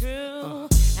dreams come true.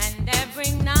 And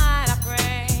every night I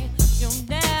pray you'll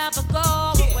never go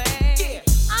away.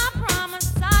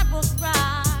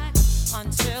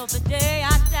 Until the day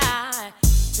I die,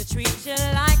 to treat you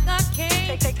like a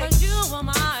king, cause you are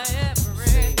my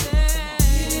everything.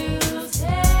 You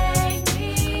take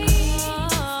me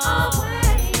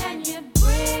away and you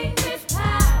bring me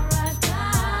paradise.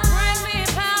 Bring me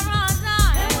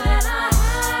paradise. And when I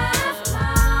have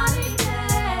cloudy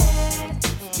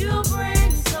days, you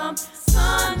bring some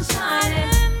sunshine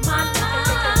in my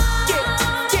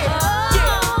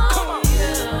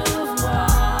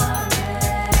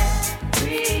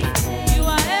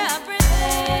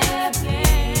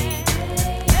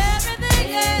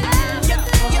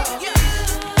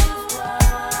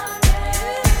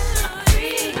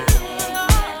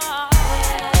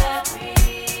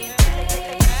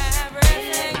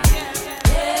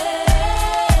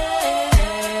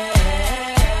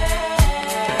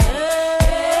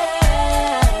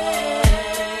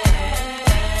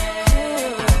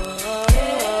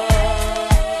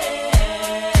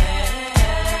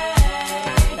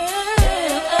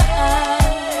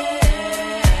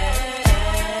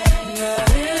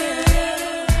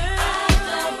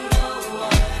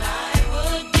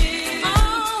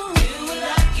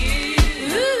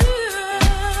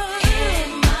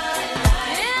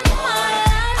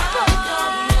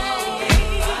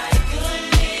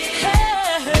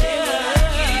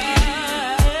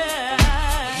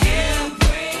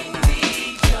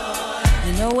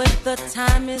the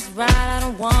time is right, I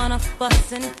don't wanna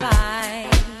fuss and fight.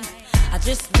 I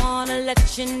just wanna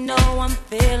let you know I'm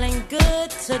feeling good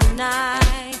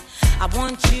tonight. I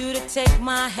want you to take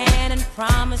my hand and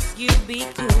promise you'll be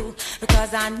cool,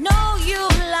 because I know you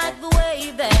like the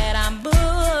way that I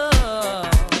move.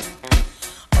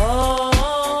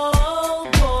 Oh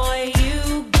boy,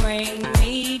 you bring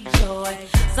me joy.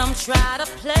 Some try to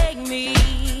plague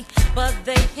me, but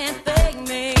they can't fake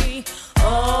me.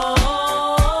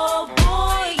 Oh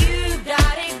boy, you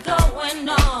got it going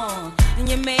on, and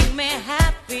you make me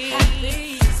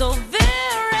happy. So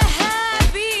very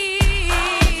happy.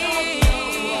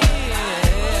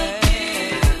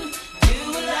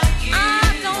 I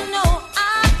don't know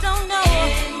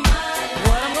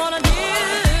what I'm gonna do.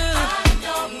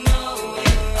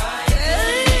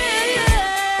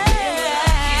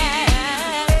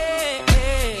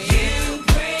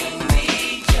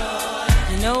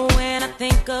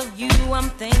 Of you, I'm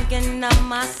thinking of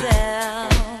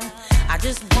myself. I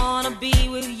just wanna be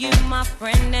with you, my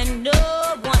friend, and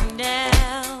no one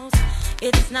else.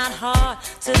 It's not hard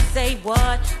to say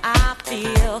what I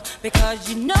feel, because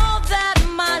you know that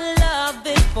my love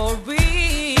is for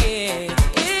real.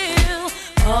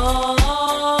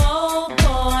 Oh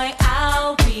boy,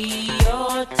 I'll be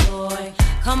your toy.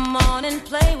 Come on and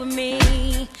play with me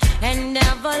and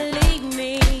never leave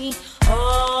me.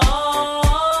 Oh,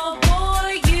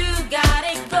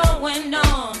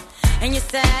 and you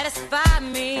satisfy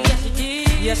me, yes you do.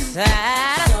 You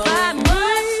satisfy me.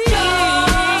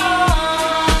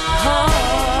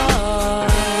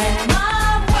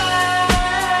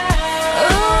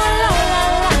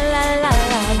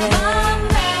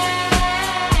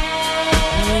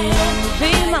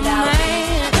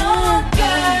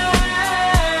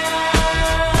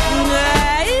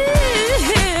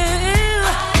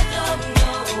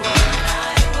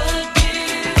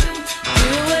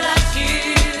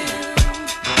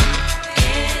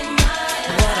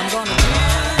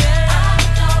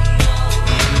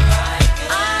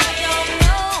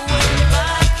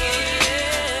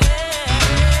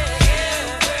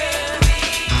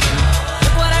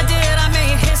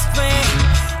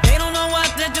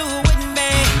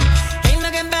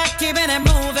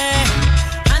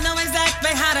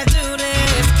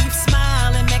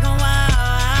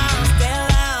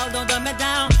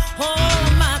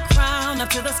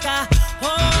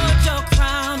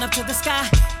 To the sky,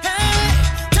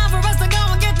 hey, time for us to go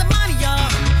and get the money, y'all.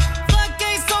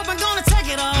 Floodgates open, gonna take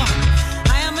it all.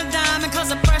 I am a diamond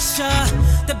 'cause of pressure.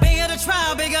 The bigger the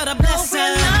trial, bigger the blessing.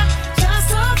 We're not just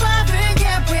surviving,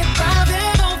 yeah, we're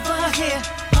thriving over here.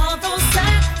 All those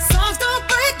sad songs don't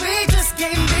break me, just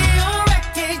gave me a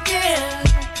record,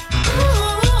 yeah.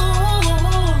 Ooh,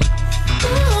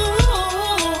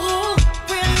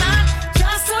 we're not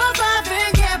just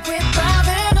surviving, yeah, we're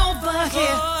thriving over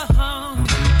here.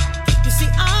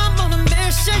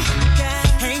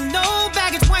 Ain't no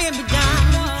baggage weighing me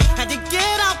down. Had to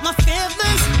get out my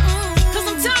feelings, 'cause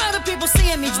I'm tired of people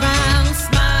seeing me drown.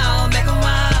 Smile, make 'em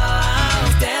wild.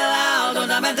 Stay loud, don't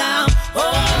dumb it down.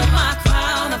 Hold my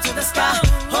crown up to the sky.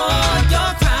 Hold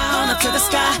your crown up to the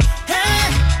sky. Hey,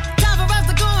 time for us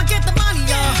to go and get the money,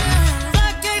 y'all.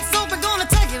 Floodgates open, gonna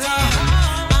take it all.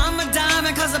 I'm a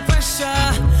diamond 'cause of pressure.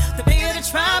 The bigger the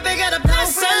try, bigger the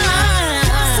blessing.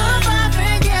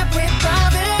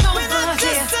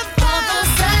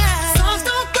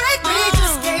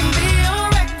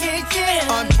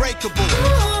 Unbreakable,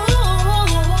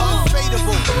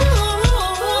 unfadable.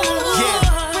 Yeah,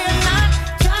 we're not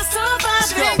just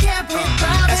surviving, yeah, we're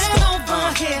thriving over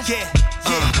here.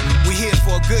 Yeah, we here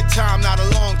for a good time, not a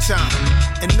long time.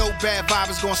 And no bad vibe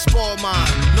is gonna spoil mine.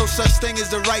 No such thing as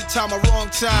the right time or wrong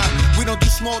time. We don't do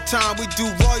small time, we do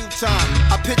royal time.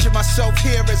 I picture myself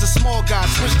here as a small guy.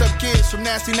 Switched up gears from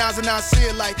nasty nines and I see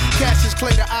it like Cassius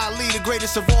Clay to Ali, the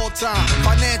greatest of all time.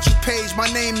 Financial page, my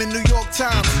name in New York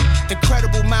Times.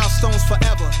 Incredible milestones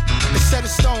forever. It's set in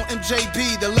stone,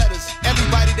 MJB, the letters.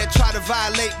 Everybody that try to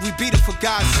violate, we beat it for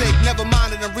God's sake. Never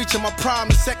mind that I'm reaching my prime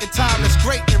the second time. That's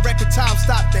great. In record time,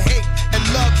 stop the hate and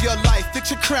love your life. Fix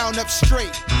your crown up straight.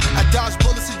 I dodged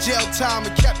bullets in jail time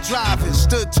and kept driving.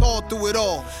 Stood tall through it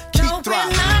all. Keep thriving.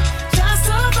 We're not just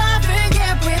surviving,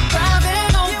 yeah, we're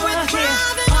thriving over here.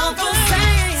 All those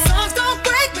same songs don't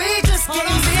break me, just give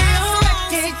me a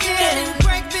record, yeah.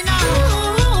 Break me now.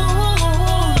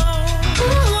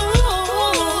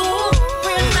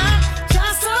 We're not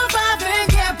just surviving,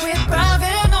 yeah, we're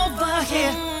thriving over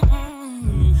here.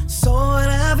 So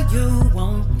whatever you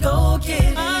want, go get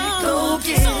it, go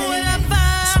get it.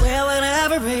 Swear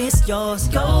whatever is yours,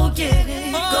 go get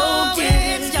it, go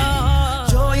get it.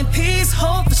 Joy and peace,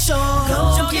 hope for sure.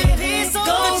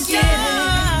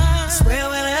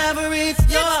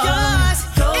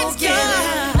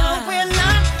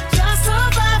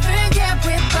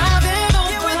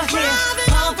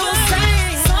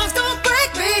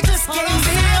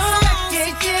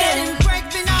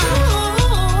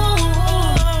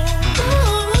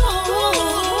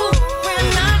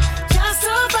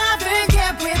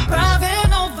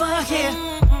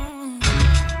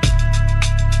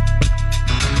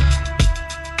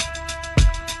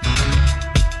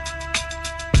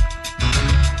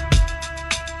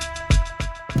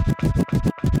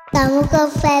 Kamo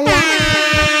Kaofela.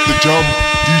 The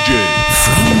JumpDj.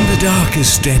 From the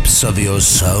darkest depths of your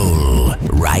soul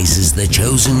rises the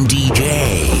chosen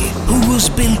DJ who was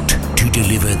built to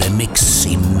deliver the mix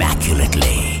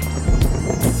immaculately.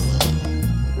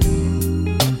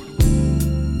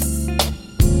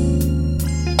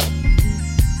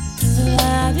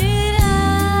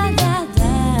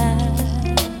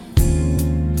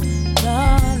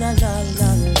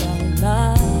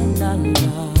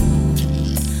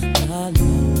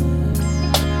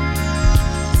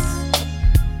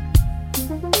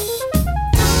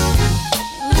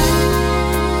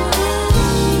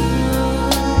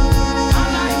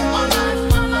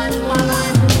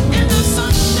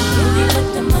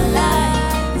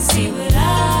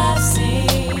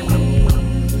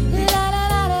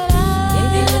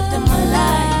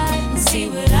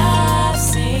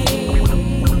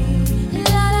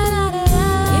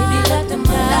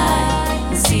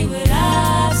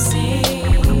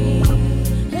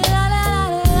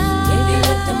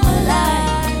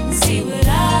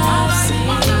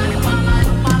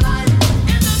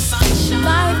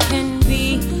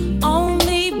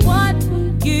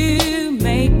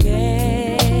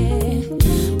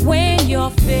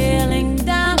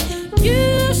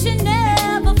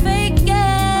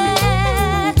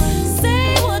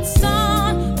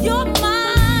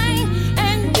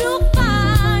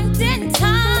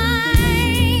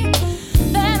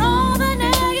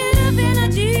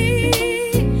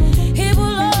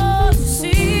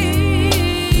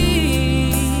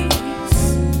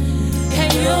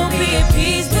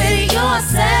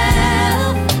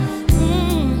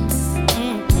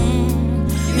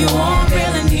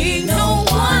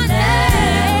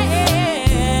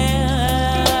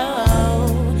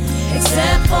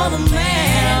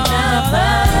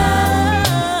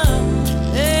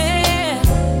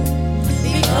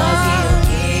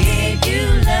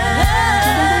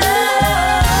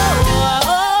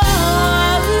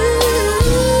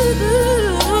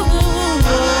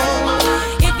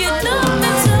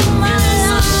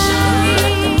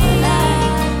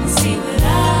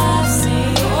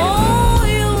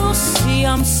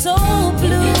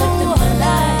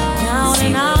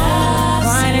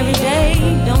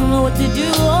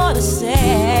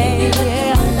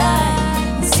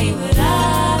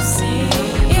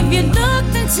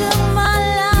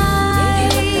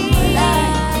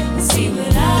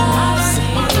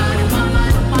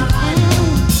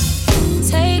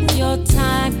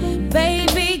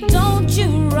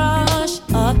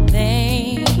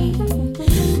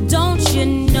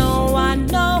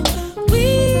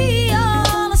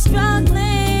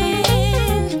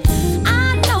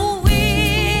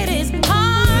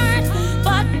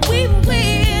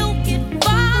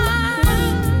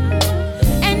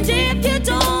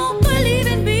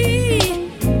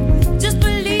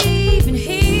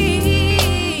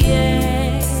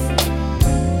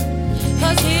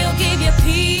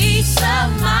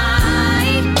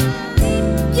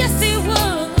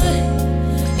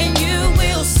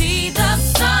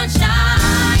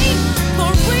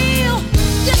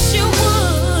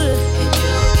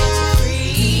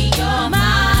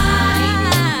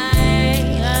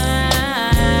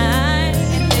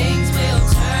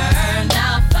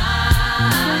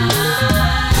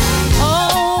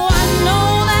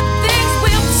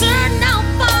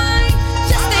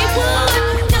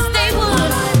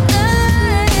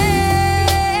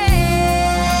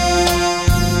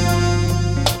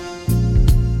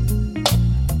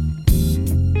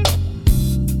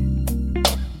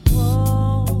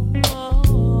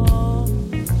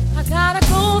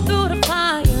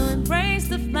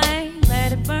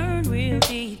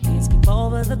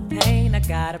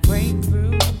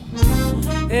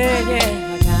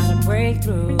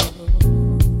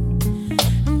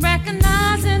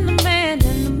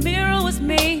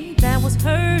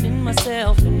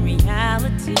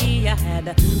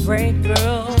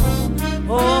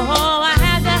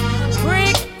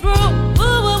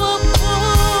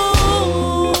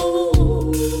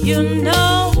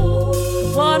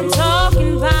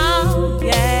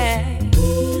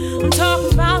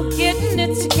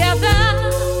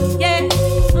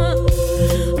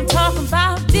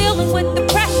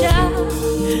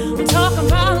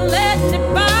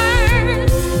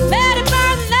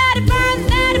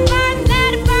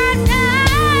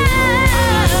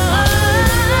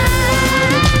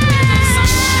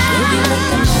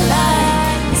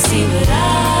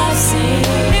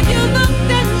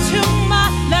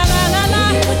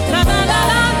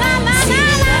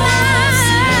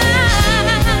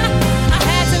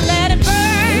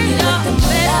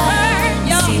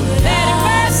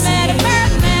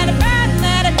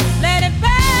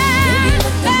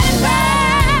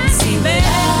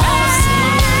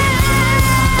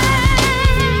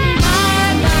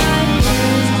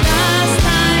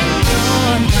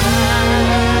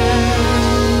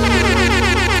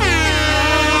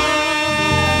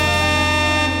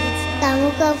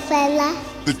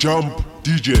 the Jump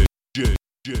DJ.